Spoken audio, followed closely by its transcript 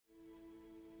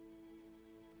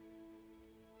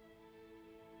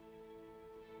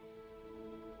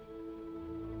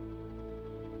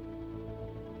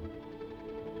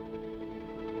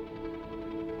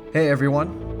Hey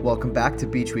everyone, welcome back to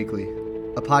Beach Weekly,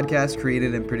 a podcast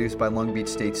created and produced by Long Beach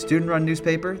State student-run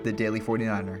newspaper, The Daily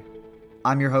 49er.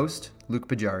 I'm your host, Luke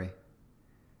Pajari.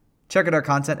 Check out our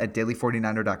content at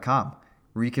daily49er.com,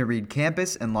 where you can read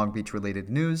campus and Long Beach-related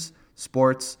news,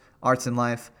 sports, arts and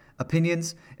life,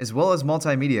 opinions, as well as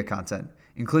multimedia content,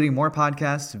 including more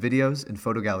podcasts, videos, and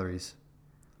photo galleries.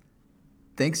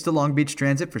 Thanks to Long Beach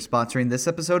Transit for sponsoring this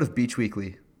episode of Beach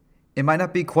Weekly. It might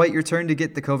not be quite your turn to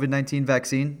get the COVID-19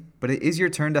 vaccine, but it is your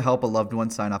turn to help a loved one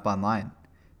sign up online.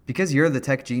 Because you're the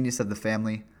tech genius of the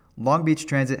family, Long Beach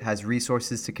Transit has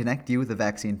resources to connect you with a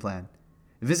vaccine plan.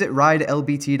 Visit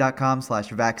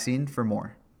ridelbt.com/vaccine for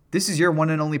more. This is your one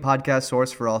and only podcast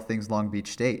source for all things Long Beach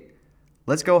State.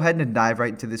 Let's go ahead and dive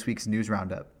right into this week's news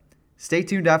roundup. Stay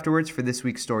tuned afterwards for this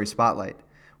week's Story Spotlight,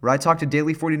 where I talked to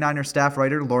Daily 49er staff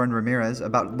writer Lauren Ramirez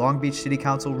about Long Beach City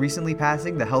Council recently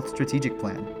passing the Health Strategic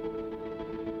Plan.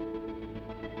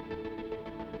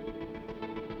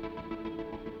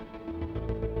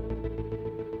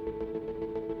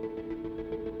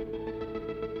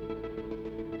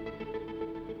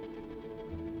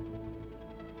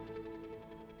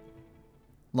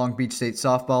 Long Beach State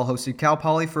softball hosted Cal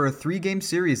Poly for a 3-game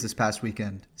series this past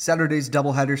weekend. Saturday's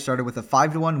doubleheader started with a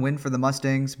 5-1 win for the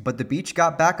Mustangs, but the Beach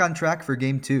got back on track for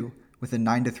Game 2 with a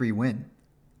 9-3 win.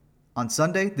 On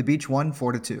Sunday, the Beach won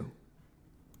 4-2.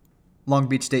 Long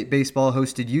Beach State baseball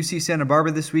hosted UC Santa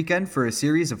Barbara this weekend for a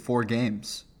series of 4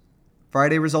 games.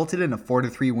 Friday resulted in a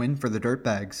 4-3 win for the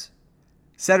Dirtbags.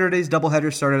 Saturday's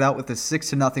doubleheader started out with a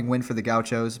 6-0 win for the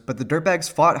Gauchos, but the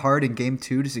Dirtbags fought hard in Game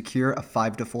 2 to secure a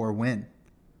 5-4 win.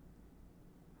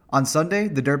 On Sunday,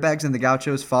 the Dirtbags and the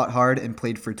Gauchos fought hard and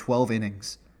played for 12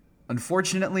 innings.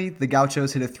 Unfortunately, the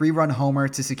Gauchos hit a 3-run homer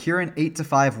to secure an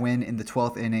 8-5 win in the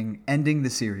 12th inning, ending the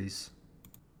series.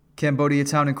 Cambodia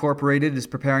Town Incorporated is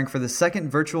preparing for the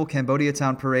second virtual Cambodia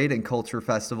Town Parade and Culture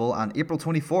Festival on April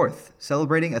 24th,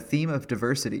 celebrating a theme of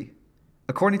diversity.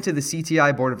 According to the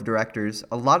CTI Board of Directors,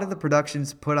 a lot of the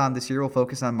productions put on this year will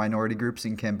focus on minority groups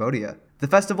in Cambodia. The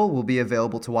festival will be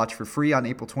available to watch for free on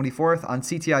April 24th on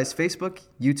CTI's Facebook,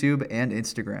 YouTube, and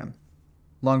Instagram.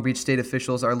 Long Beach State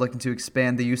officials are looking to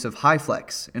expand the use of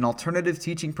HiFlex, an alternative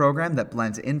teaching program that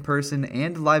blends in-person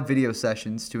and live video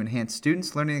sessions to enhance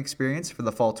students' learning experience for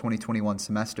the fall 2021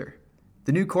 semester.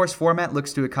 The new course format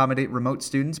looks to accommodate remote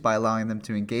students by allowing them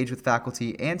to engage with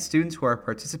faculty and students who are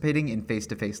participating in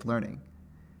face-to-face learning.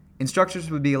 Instructors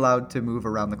would be allowed to move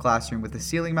around the classroom with a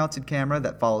ceiling-mounted camera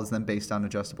that follows them based on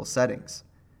adjustable settings.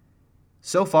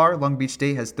 So far, Long Beach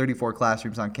State has 34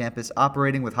 classrooms on campus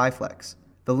operating with HiFlex.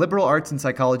 The liberal arts and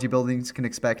psychology buildings can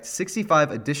expect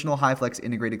 65 additional HiFlex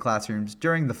integrated classrooms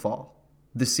during the fall.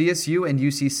 The CSU and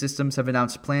UC systems have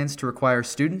announced plans to require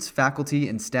students, faculty,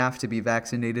 and staff to be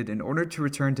vaccinated in order to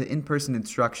return to in-person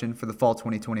instruction for the fall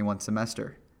 2021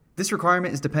 semester. This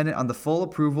requirement is dependent on the full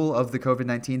approval of the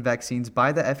COVID-19 vaccines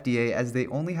by the FDA, as they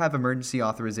only have emergency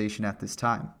authorization at this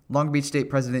time. Long Beach State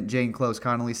President Jane Close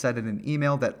Connolly said in an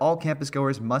email that all campus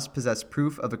goers must possess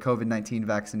proof of a COVID-19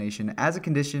 vaccination as a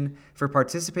condition for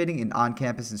participating in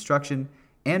on-campus instruction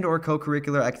and/or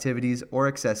co-curricular activities or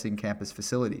accessing campus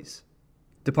facilities.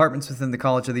 Departments within the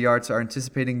College of the Arts are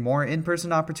anticipating more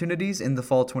in-person opportunities in the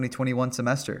fall 2021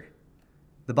 semester.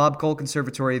 The Bob Cole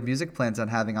Conservatory of Music plans on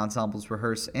having ensembles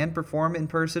rehearse and perform in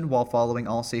person while following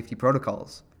all safety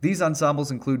protocols. These ensembles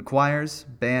include choirs,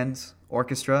 bands,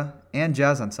 orchestra, and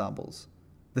jazz ensembles.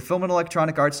 The Film and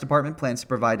Electronic Arts Department plans to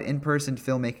provide in-person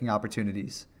filmmaking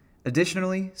opportunities.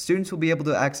 Additionally, students will be able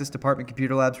to access department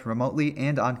computer labs remotely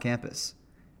and on campus.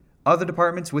 Other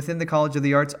departments within the College of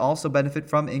the Arts also benefit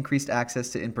from increased access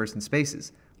to in-person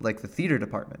spaces, like the theater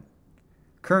department.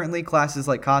 Currently, classes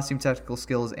like costume technical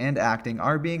skills and acting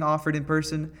are being offered in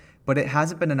person, but it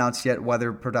hasn't been announced yet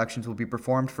whether productions will be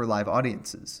performed for live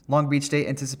audiences. Long Beach State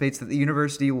anticipates that the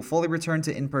university will fully return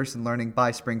to in-person learning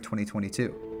by spring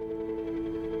 2022.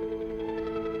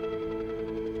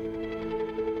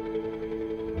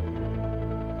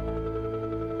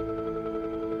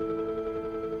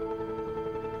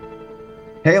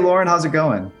 Hey Lauren, how's it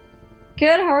going?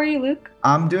 Good. How are you, Luke?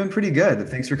 I'm doing pretty good.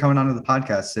 Thanks for coming on to the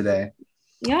podcast today.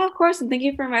 Yeah, of course. And thank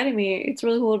you for inviting me. It's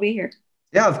really cool to be here.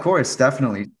 Yeah, of course,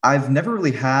 definitely. I've never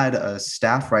really had a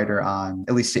staff writer on,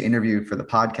 at least to interview for the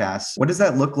podcast. What does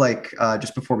that look like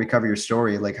just before we cover your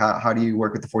story? Like, how do you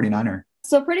work with the 49er?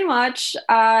 So pretty much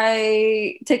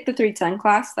I take the 310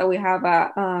 class that we have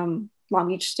at Long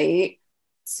Beach State.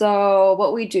 So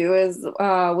what we do is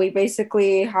we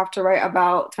basically have to write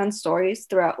about 10 stories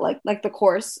throughout like the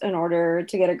course in order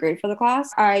to get a grade for the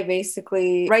class. I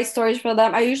basically write stories for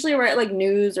them. I usually write like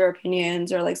news or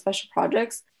opinions or like special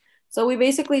projects So we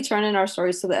basically turn in our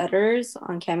stories to the editors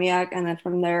on Kamiak, and then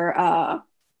from there,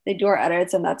 they do our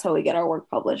edits, and that's how we get our work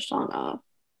published on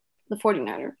the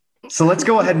 49er. So let's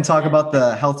go ahead and talk about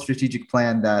the health strategic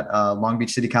plan that Long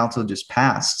Beach City Council just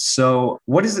passed. So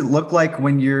what does it look like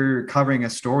when you're covering a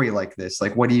story like this?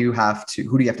 Like, who do you have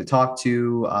to talk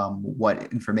to?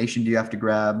 What information do you have to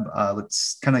grab?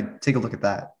 Let's kind of take a look at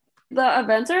that. The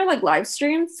events are like live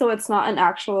streamed, so it's not an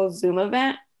actual Zoom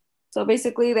event. So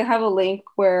basically, they have a link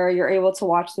where you're able to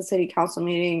watch the city council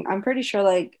meeting. I'm pretty sure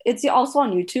like it's also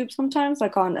on YouTube sometimes,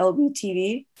 like on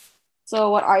LBTV. So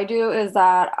what I do is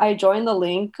that I join the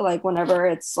link like whenever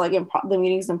it's like the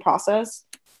meeting's in process,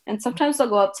 and sometimes they'll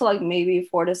go up to like maybe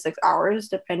 4 to 6 hours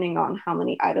depending on how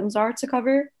many items are to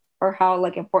cover or how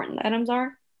like important the items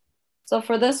are. So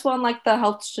for this one, like the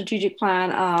health strategic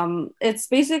plan, it's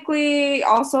basically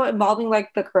also involving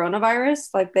like the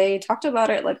coronavirus. Like they talked about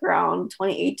it like around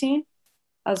 2018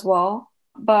 as well.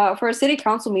 But for a city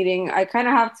council meeting, I kind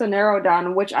of have to narrow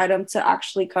down which item to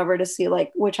actually cover to see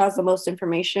like which has the most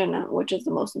information and which is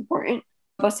the most important.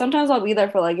 But sometimes I'll be there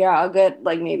for like, yeah, a good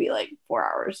like maybe like 4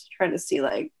 hours trying to see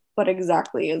like what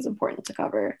exactly is important to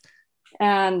cover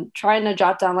and trying to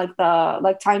jot down like the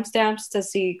like timestamps to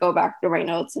see, go back to my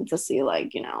notes and to see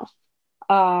like,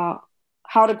 uh,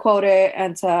 how to quote it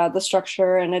and to the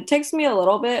structure. And it takes me a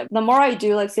little bit. The more I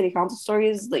do like city council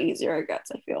stories, the easier it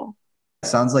gets, I feel.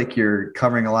 Sounds like you're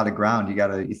covering a lot of ground.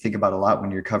 You think about a lot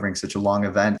when you're covering such a long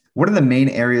event. What are the main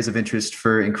areas of interest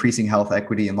for increasing health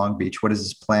equity in Long Beach? What does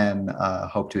this plan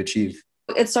hope to achieve?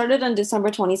 It started in December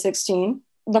 2016.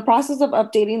 The process of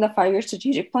updating the 5 year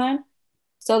strategic plan.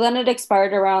 So then it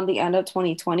expired around the end of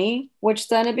 2020, which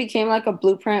then it became like a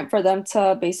blueprint for them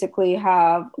to basically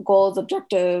have goals,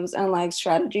 objectives, and like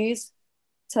strategies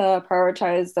to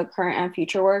prioritize the current and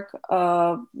future work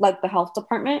of like the health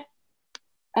department.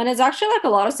 And it's actually like a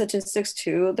lot of statistics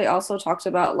too. They also talked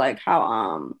about like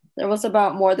how there was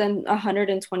about more than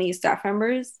 120 staff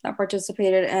members that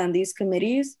participated in these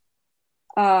committees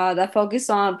that focus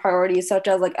on priorities such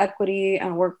as like equity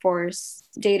and workforce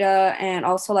data and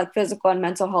also like physical and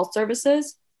mental health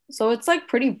services. So it's like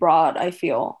pretty broad, I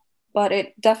feel. But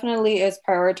it definitely is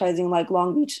prioritizing like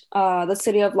Long Beach, the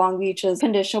city of Long Beach's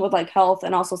condition with like health,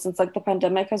 and also since like the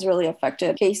pandemic has really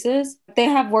affected cases, they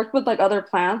have worked with like other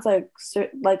plans, like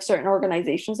certain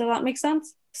organizations, if that makes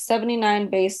sense. 79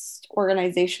 based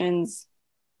organizations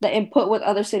the input with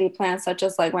other city plans, such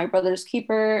as like My Brother's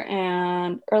Keeper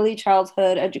and Early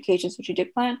Childhood Education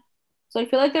Strategic Plan. So I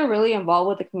feel like they're really involved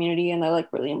with the community and they're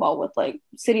like really involved with like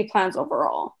city plans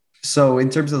overall. So in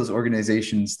terms of those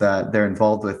organizations that they're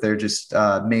involved with, they're just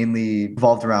mainly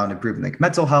involved around improving like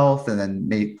mental health, and then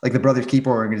like the Brothers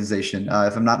Keeper organization,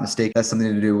 if I'm not mistaken, that's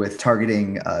something to do with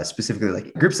targeting specifically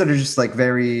like groups that are just like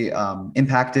very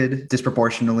impacted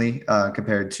disproportionately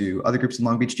compared to other groups in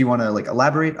Long Beach. Do you want to like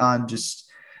elaborate on just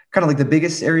kind of like the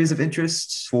biggest areas of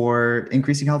interest for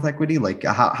increasing health equity? Like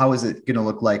how is it going to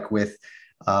look like with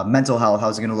mental health?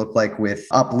 How's it going to look like with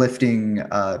uplifting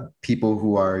people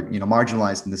who are,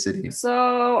 marginalized in the city?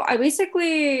 So I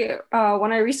basically,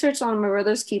 when I researched on My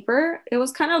Brother's Keeper, it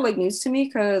was kind of like news to me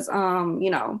because, I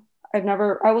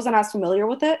wasn't as familiar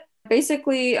with it.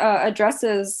 Basically,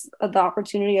 addresses the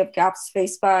opportunity of gaps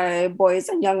faced by boys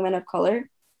and young men of color.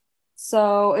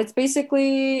 So it's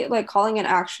basically like calling an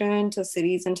action to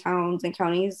cities and towns and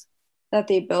counties that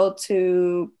they build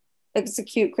to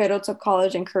execute cradle to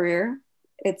college and career.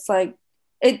 It's like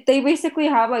they basically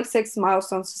have like 6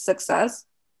 milestones to success.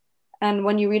 And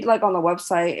when you read like on the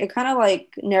website, it kind of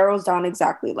like narrows down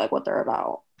exactly like what they're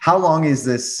about. How long is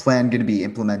this plan going to be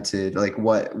implemented? Like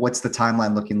what's the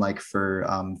timeline looking like for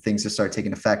things to start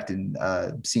taking effect and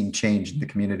seeing change in the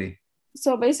community?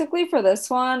 So basically for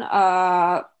this one,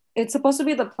 it's supposed to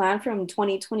be the plan from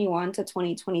 2021 to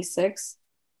 2026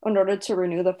 in order to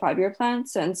renew the 5 year plan,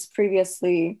 since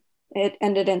previously it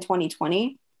ended in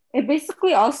 2020. It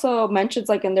basically also mentions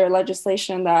like in their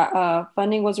legislation that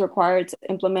funding was required to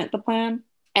implement the plan.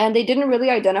 And they didn't really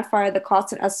identify the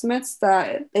costs and estimates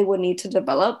that they would need to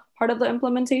develop part of the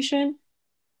implementation.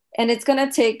 And it's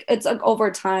like over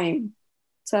time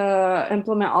to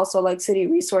implement also like city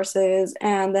resources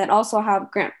and then also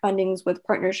have grant fundings with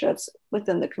partnerships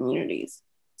within the communities.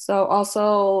 So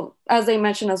also, as they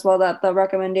mentioned as well, that the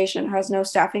recommendation has no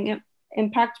staffing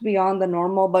impact beyond the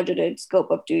normal budgeted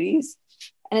scope of duties.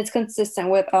 And it's consistent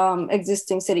with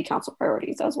existing city council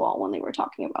priorities as well when they were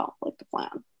talking about like the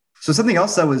plan. So something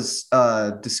else that was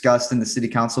discussed in the city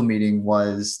council meeting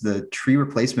was the tree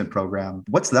replacement program.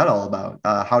 What's that all about?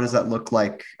 How does that look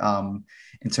like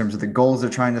in terms of the goals they're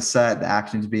trying to set, the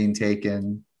actions being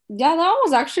taken? Yeah, that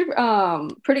was actually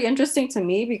pretty interesting to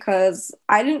me because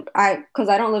I don't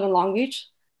live in Long Beach.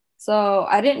 So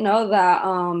I didn't know that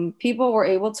people were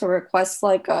able to request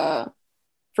like a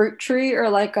fruit tree or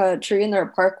like a tree in their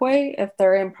parkway if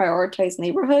they're in prioritized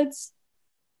neighborhoods.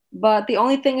 But the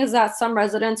only thing is that some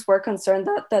residents were concerned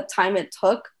that the time it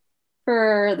took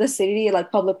for the city,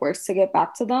 like Public Works, to get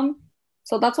back to them.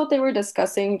 So that's what they were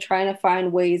discussing, trying to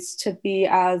find ways to be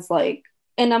as like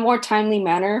in a more timely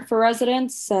manner for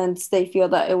residents since they feel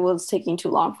that it was taking too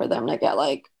long for them to get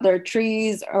like their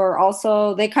trees or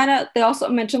also they also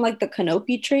mentioned like the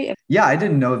canopy tree. Yeah, I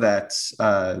didn't know that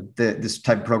this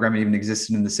type of program even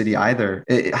existed in the city either.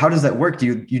 How does that work?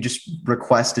 Do you just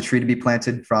request a tree to be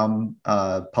planted from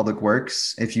Public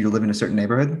Works if you live in a certain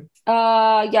neighborhood?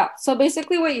 Yeah. So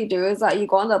basically what you do is that you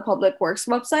go on the Public Works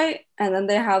website and then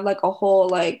they have like a whole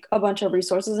like a bunch of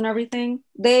resources and everything.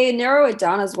 They narrow it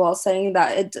down as well, saying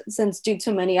that it since due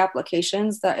to many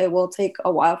applications that it will take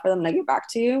a while for them to get back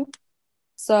to you.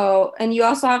 So, and you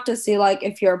also have to see like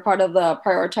if you're part of the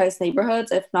prioritized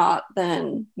neighborhoods. If not,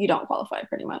 then you don't qualify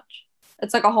pretty much.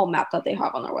 It's like a whole map that they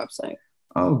have on their website.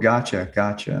 Oh, gotcha,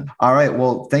 gotcha. All right.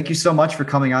 Well, thank you so much for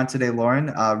coming on today,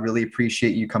 Lauren. Really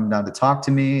appreciate you coming down to talk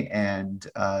to me and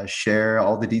share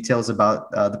all the details about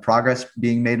the progress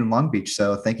being made in Long Beach.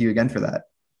 So thank you again for that.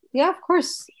 Yeah, of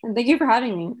course. And thank you for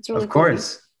having me. It's really Of cool.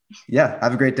 course. Yeah.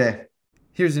 Have a great day.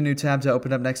 Here's a new tab to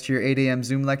open up next to your 8 a.m.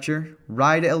 Zoom lecture,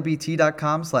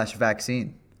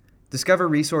 ridelbt.com/vaccine. Discover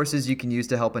resources you can use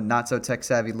to help a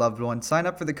not-so-tech-savvy loved one sign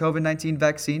up for the COVID-19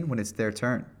 vaccine when it's their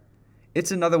turn.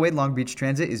 It's another way Long Beach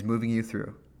Transit is moving you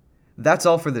through. That's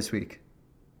all for this week.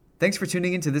 Thanks for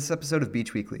tuning in to this episode of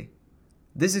Beach Weekly.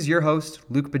 This is your host,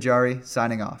 Luke Bajari,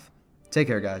 signing off. Take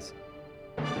care, guys.